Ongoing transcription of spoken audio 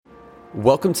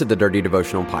Welcome to the Dirty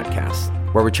Devotional Podcast,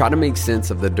 where we try to make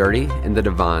sense of the dirty and the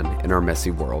divine in our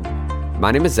messy world.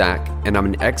 My name is Zach, and I'm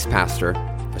an ex-pastor,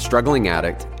 a struggling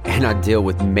addict, and I deal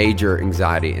with major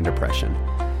anxiety and depression.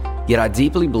 Yet I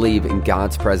deeply believe in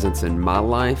God's presence in my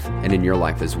life and in your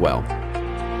life as well.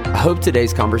 I hope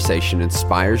today's conversation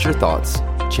inspires your thoughts,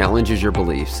 challenges your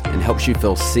beliefs, and helps you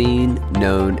feel seen,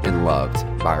 known, and loved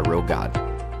by a real God.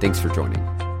 Thanks for joining.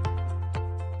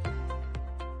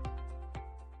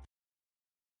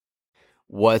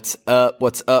 What's up,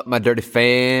 my dirty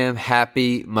fam?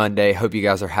 Happy Monday. Hope you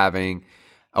guys are having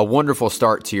a wonderful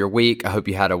start to your week. I hope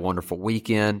you had a wonderful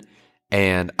weekend,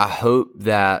 and I hope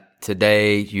that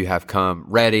today you have come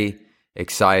ready,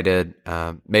 excited.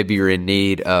 Maybe you're in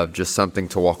need of just something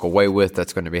to walk away with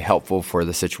that's going to be helpful for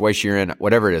the situation you're in,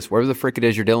 whatever it is, whatever the frick it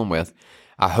is you're dealing with.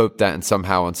 I hope that in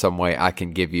some way, I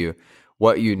can give you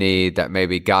what you need, that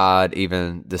maybe God,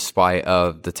 even despite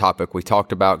of the topic we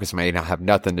talked about, because it may not have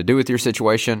nothing to do with your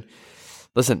situation.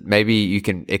 Listen, maybe it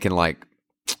can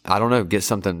get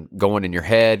something going in your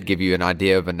head, give you an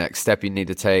idea of a next step you need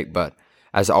to take. But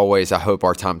as always, I hope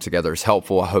our time together is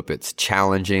helpful. I hope it's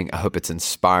challenging. I hope it's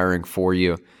inspiring for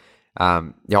you.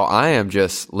 Y'all, I am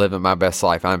just living my best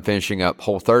life. I'm finishing up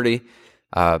Whole30,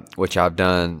 which I've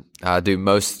done. I do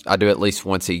at least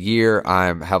once a year.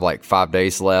 I have like 5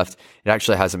 days left. It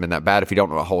actually hasn't been that bad. If you don't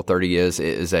know what Whole30 is,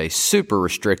 it is a super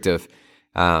restrictive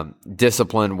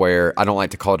discipline where I don't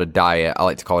like to call it a diet. I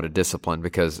like to call it a discipline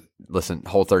because, listen,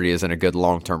 Whole30 isn't a good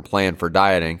long-term plan for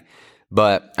dieting.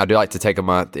 But I do like to take a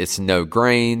month. It's no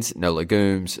grains, no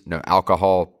legumes, no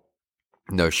alcohol,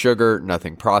 no sugar,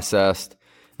 nothing processed,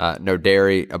 no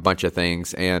dairy, a bunch of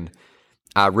things. And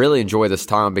I really enjoy this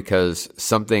time because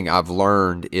something I've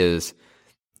learned is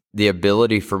the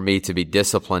ability for me to be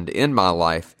disciplined in my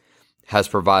life has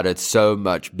provided so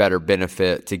much better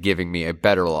benefit to giving me a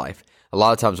better life. A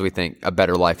lot of times we think a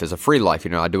better life is a free life.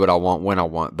 I do what I want when I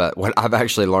want. But what I've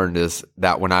actually learned is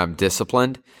that when I'm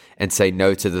disciplined and say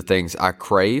no to the things I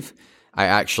crave, I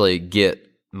actually get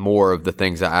more of the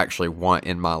things I actually want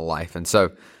in my life. And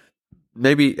so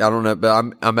maybe, I don't know,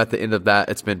 but I'm at the end of that.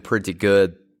 It's been pretty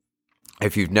good.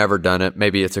 If you've never done it,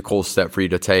 maybe it's a cool step for you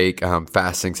to take.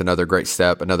 Fasting's another great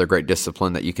step, another great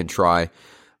discipline that you can try.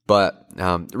 But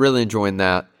really enjoying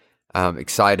that. I'm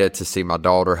excited to see my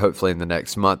daughter hopefully in the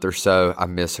next month or so. I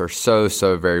miss her so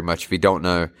very much. If you don't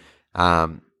know,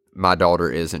 my daughter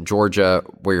is in Georgia.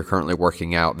 We're currently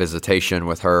working out visitation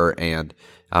with her, and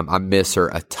I miss her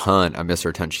a ton.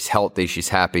 She's healthy. She's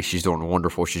happy. She's doing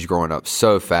wonderful. She's growing up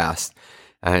so fast.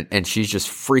 And she's just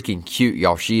freaking cute,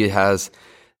 y'all. She has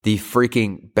the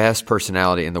freaking best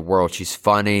personality in the world. She's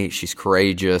funny. She's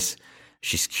courageous.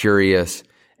 She's curious.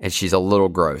 And she's a little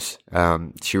gross.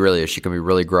 She really is. She can be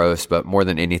really gross, but more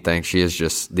than anything, she is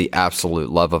just the absolute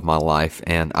love of my life,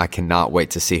 and I cannot wait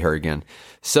to see her again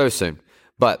so soon.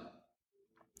 But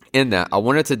in that, I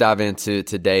wanted to dive into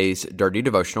today's Dirty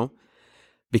Devotional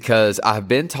because I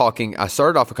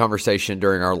started off a conversation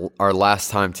during our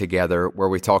last time together where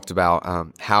we talked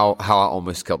about how I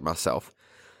almost killed myself.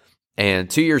 And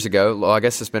 2 years ago, well, I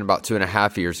guess it's been about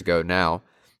 2.5 years ago now,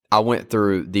 I went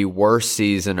through the worst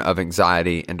season of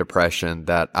anxiety and depression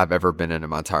that I've ever been in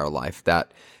my entire life.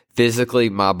 That physically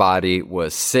my body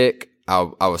was sick. I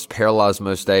was paralyzed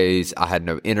most days. I had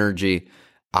no energy.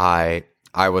 I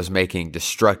was making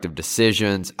destructive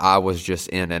decisions. I was just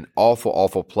in an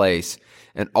awful place.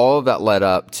 And all of that led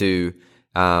up to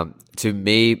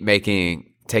me making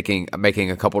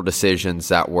a couple decisions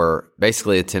that were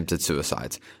basically attempted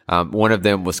suicides. One of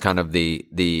them was kind of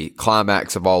the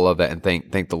climax of all of it, and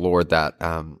thank the Lord that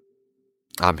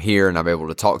I'm here and I'm able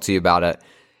to talk to you about it.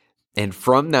 And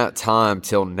from that time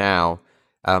till now,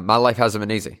 my life hasn't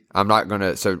been easy.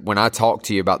 So when I talk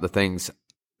to you about the things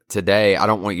today, I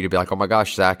don't want you to be like, oh my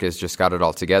gosh, Zach has just got it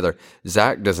all together.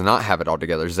 Zach does not have it all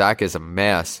together. Zach is a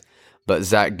mess, but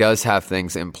Zach does have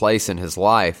things in place in his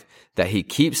life that he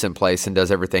keeps in place and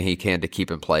does everything he can to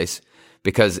keep in place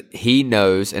because he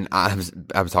knows, and I'm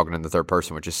talking in the third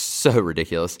person, which is so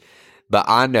ridiculous, but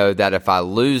I know that if I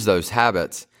lose those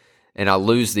habits and I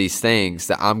lose these things,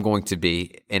 that I'm going to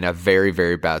be in a very,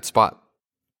 very bad spot.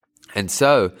 And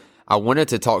so I wanted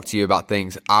to talk to you about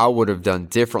things I would have done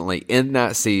differently in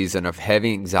that season of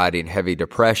heavy anxiety and heavy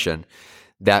depression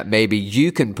that maybe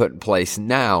you can put in place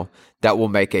now that will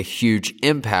make a huge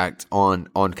impact on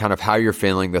kind of how you're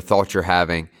feeling, the thoughts you're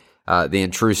having, the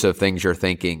intrusive things you're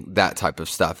thinking, that type of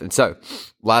stuff. And so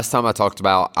last time I talked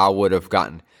about I would have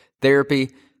gotten therapy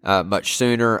much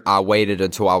sooner. I waited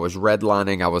until I was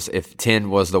redlining. If 10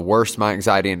 was the worst my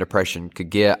anxiety and depression could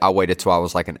get, I waited till I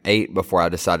was like an 8 before I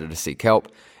decided to seek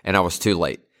help, and I was too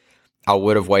late. I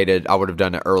would have waited. I would have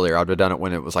done it earlier. I would have done it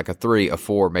when it was like a 3, a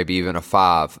 4, maybe even a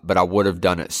 5, but I would have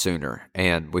done it sooner.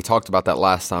 And we talked about that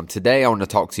last time. Today, I want to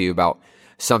talk to you about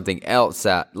something else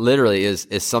that literally is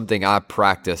something I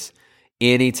practice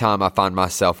anytime I find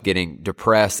myself getting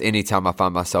depressed, anytime I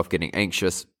find myself getting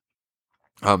anxious.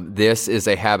 This is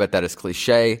a habit that is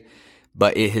cliche,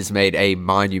 but it has made a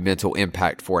monumental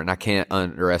impact for it, and I can't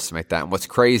underestimate that. And what's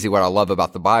crazy, what I love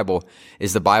about the Bible,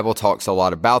 is the Bible talks a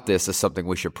lot about this as something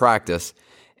we should practice,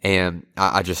 and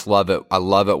I just love it. I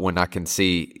love it when I can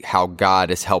see how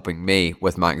God is helping me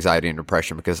with my anxiety and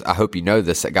depression, because I hope you know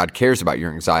this, that God cares about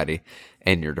your anxiety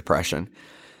and your depression.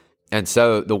 And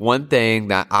so the one thing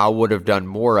that I would have done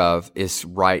more of is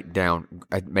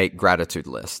make gratitude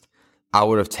list. I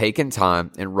would have taken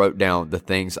time and wrote down the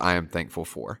things I am thankful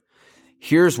for.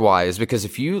 Here's why, is because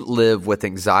if you live with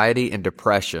anxiety and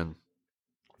depression,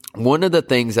 one of the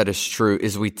things that is true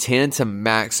is we tend to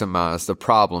maximize the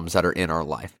problems that are in our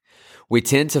life. We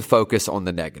tend to focus on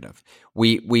the negative.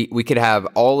 We could have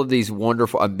all of these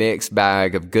a mixed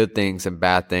bag of good things and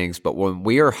bad things, but when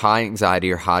we are high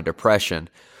anxiety or high depression,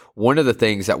 one of the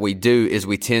things that we do is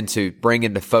we tend to bring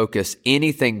into focus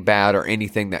anything bad or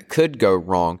anything that could go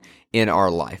wrong in our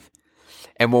life.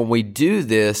 And when we do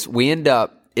this, we end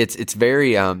up, it's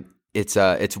an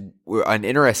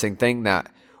interesting thing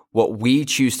that what we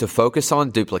choose to focus on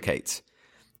duplicates.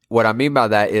 What I mean by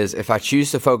that is if I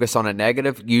choose to focus on a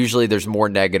negative, usually there's more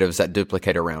negatives that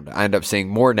duplicate around it. I end up seeing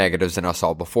more negatives than I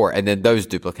saw before, and then those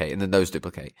duplicate, and then those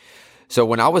duplicate. So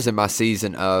when I was in my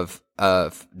season of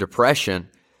depression,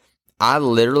 I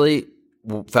literally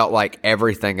felt like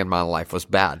everything in my life was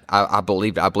bad. I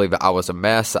believed that I was a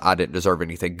mess, that I didn't deserve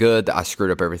anything good, that I screwed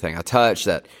up everything I touched,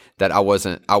 that I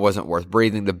wasn't worth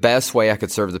breathing. The best way I could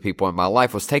serve the people in my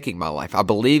life was taking my life. I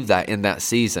believed that in that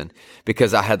season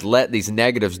because I had let these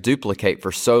negatives duplicate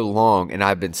for so long, and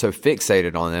I've been so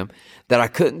fixated on them that I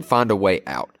couldn't find a way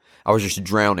out. I was just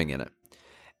drowning in it.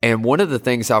 And one of the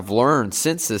things I've learned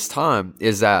since this time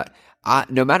is that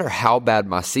no matter how bad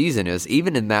my season is,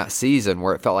 even in that season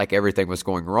where it felt like everything was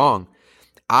going wrong,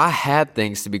 I had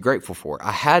things to be grateful for.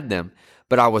 I had them,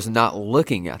 but I was not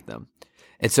looking at them.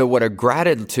 And so what a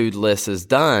gratitude list has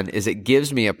done is it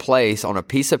gives me a place on a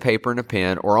piece of paper and a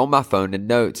pen or on my phone and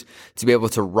notes to be able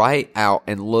to write out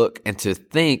and look and to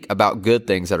think about good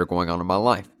things that are going on in my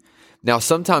life. Now,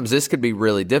 sometimes this could be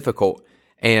really difficult,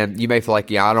 and you may feel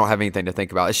like, I don't have anything to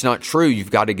think about. It's not true. You've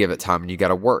got to give it time and you got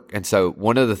to work. And so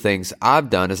one of the things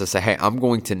I've done is I say, hey, I'm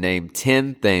going to name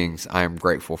 10 things I am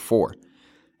grateful for.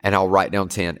 And I'll write down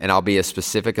 10 and I'll be as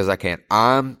specific as I can.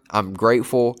 I'm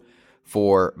grateful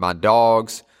for my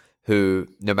dogs who,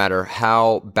 no matter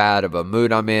how bad of a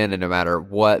mood I'm in and no matter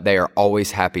what, they are always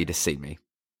happy to see me.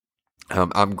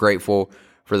 I'm grateful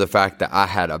for the fact that I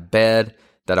had a bed,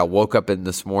 that I woke up in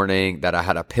this morning, that I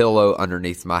had a pillow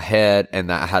underneath my head, and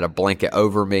that I had a blanket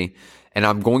over me. And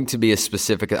I'm going to be as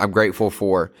specific. I'm grateful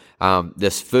for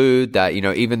this food that,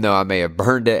 even though I may have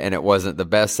burned it and it wasn't the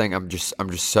best thing, I'm just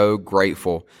so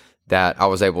grateful that I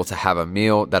was able to have a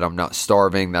meal, that I'm not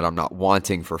starving, that I'm not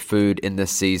wanting for food in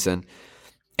this season.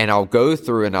 And I'll go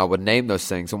through and I would name those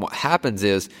things. And what happens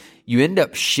is you end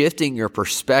up shifting your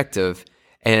perspective.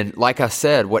 And like I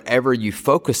said, whatever you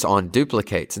focus on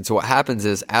duplicates. And so what happens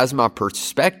is as my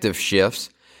perspective shifts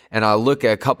and I look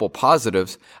at a couple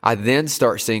positives, I then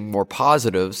start seeing more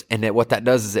positives. And what that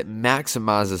does is it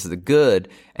maximizes the good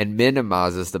and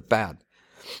minimizes the bad.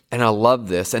 And I love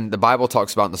this. And the Bible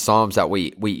talks about in the Psalms that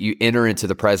you enter into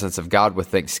the presence of God with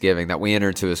thanksgiving, that we enter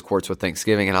into his courts with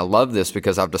thanksgiving. And I love this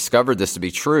because I've discovered this to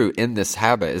be true in this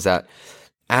habit, is that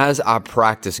as I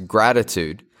practice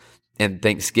gratitude and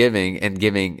thanksgiving and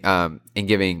giving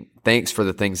thanks for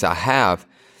the things I have,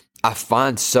 I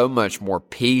find so much more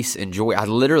peace and joy. I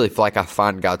literally feel like I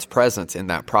find God's presence in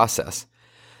that process.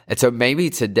 And so maybe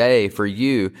today for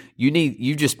you've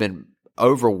just been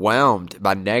overwhelmed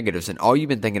by negatives, and all you've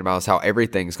been thinking about is how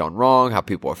everything's gone wrong, how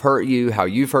people have hurt you, how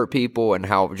you've hurt people, and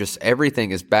how just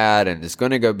everything is bad and it's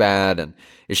going to go bad, and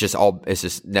it's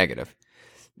just negative.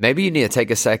 Maybe you need to take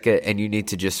a second and you need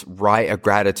to just write a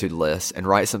gratitude list and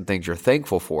write some things you're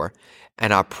thankful for.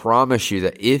 And I promise you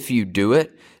that if you do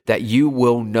it, that you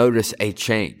will notice a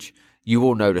change. You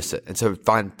will notice it. And so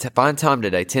find time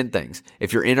today, 10 things.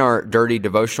 If you're in our Dirty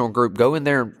Devotional group, go in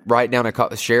there and write down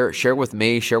share with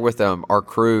me, share with our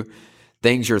crew,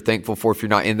 things you're thankful for. If you're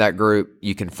not in that group,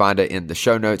 you can find it in the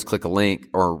show notes, click a link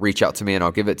or reach out to me and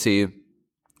I'll give it to you.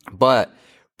 But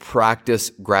practice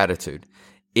gratitude.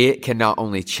 It can not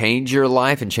only change your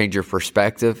life and change your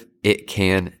perspective, it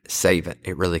can save it.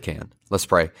 It really can. Let's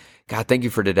pray. God, thank you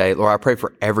for today. Lord, I pray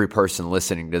for every person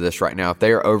listening to this right now. If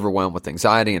they are overwhelmed with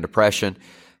anxiety and depression,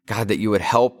 God, that you would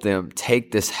help them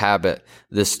take this habit,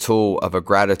 this tool of a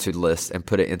gratitude list and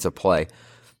put it into play.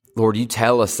 Lord, you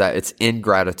tell us that it's in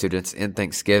gratitude, it's in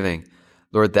thanksgiving,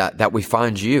 Lord, that we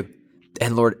find you.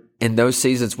 And Lord, in those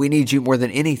seasons, we need you more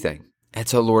than anything. And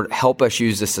so, Lord, help us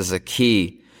use this as a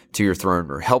key to your throne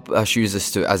room. Help us use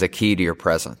this as a key to your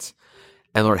presence.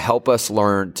 And Lord, help us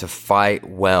learn to fight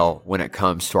well when it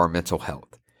comes to our mental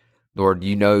health. Lord,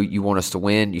 you know you want us to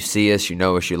win. You see us, you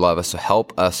know us, you love us. So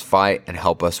help us fight and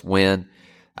help us win,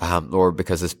 Lord,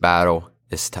 because this battle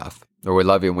is tough. Lord, we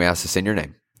love you and we ask this in your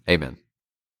name. Amen.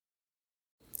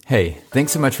 Hey,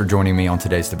 thanks so much for joining me on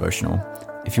today's devotional.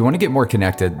 If you want to get more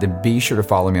connected, then be sure to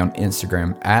follow me on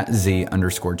Instagram at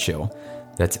 @Z_chill.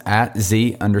 That's at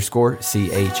 @Z_CHIL.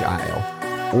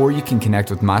 Or you can connect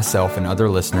with myself and other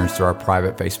listeners through our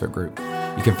private Facebook group.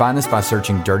 You can find us by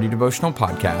searching Dirty Devotional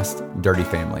Podcast, Dirty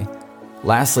Family.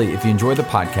 Lastly, if you enjoy the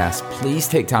podcast, please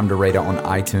take time to rate it on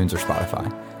iTunes or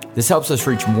Spotify. This helps us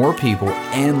reach more people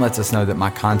and lets us know that my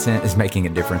content is making a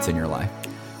difference in your life.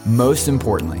 Most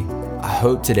importantly, I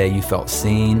hope today you felt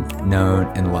seen, known,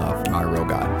 and loved by a real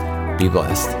God. Be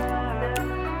blessed.